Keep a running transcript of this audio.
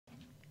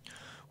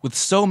With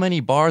so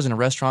many bars and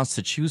restaurants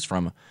to choose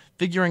from,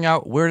 figuring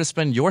out where to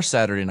spend your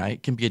Saturday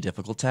night can be a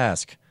difficult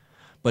task.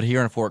 But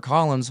here in Fort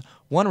Collins,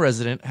 one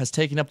resident has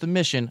taken up the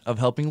mission of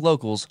helping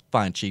locals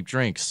find cheap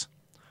drinks.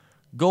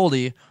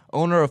 Goldie,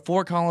 owner of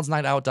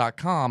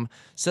FortCollinsNightOut.com,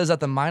 says that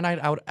the My Night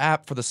Out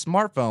app for the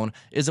smartphone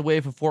is a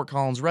way for Fort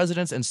Collins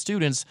residents and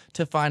students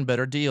to find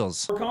better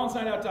deals.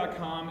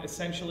 FortCollinsNightOut.com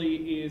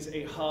essentially is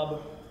a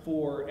hub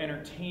for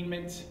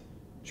entertainment,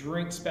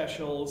 drink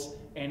specials,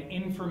 and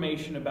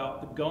information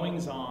about the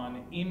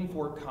goings-on in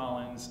Fort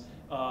Collins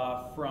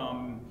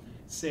from,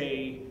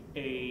 say,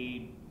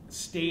 a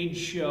stage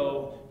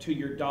show to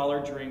your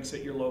dollar drinks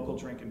at your local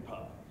drink and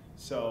pub.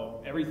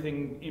 So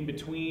everything in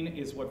between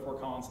is what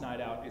Fort Collins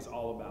Night Out is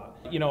all about.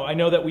 You know, I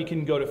know that we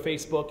can go to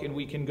Facebook and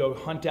we can go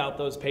hunt out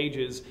those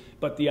pages,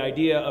 but the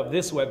idea of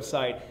this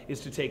website is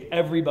to take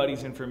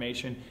everybody's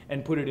information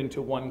and put it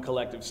into one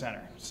collective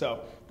center.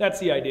 So that's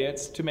the idea.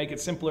 It's to make it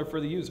simpler for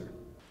the user.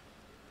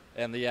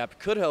 And the app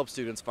could help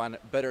students find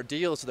better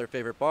deals to their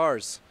favorite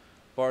bars.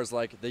 Bars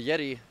like the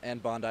Yeti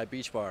and Bondi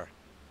Beach Bar.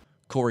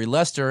 Corey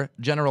Lester,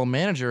 general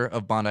manager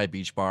of Bondi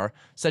Beach Bar,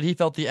 said he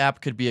felt the app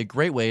could be a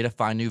great way to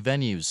find new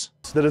venues.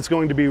 That it's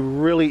going to be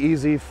really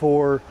easy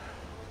for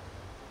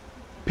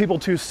people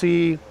to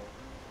see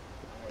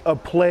a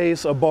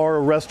place, a bar,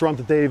 a restaurant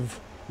that they've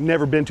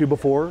never been to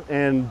before,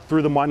 and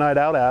through the My Night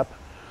Out app,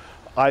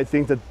 I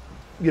think that,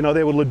 you know,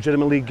 they would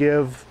legitimately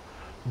give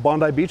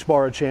Bondi Beach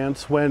Bar a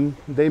chance when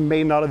they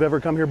may not have ever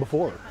come here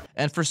before.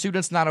 And for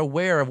students not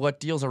aware of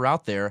what deals are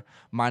out there,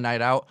 My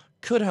Night Out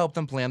could help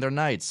them plan their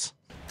nights.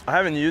 I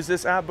haven't used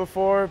this app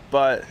before,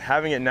 but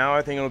having it now,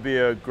 I think it'll be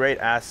a great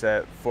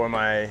asset for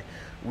my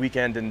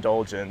weekend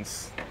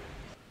indulgence.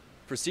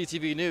 For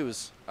CTV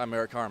News, I'm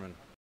Eric Harmon.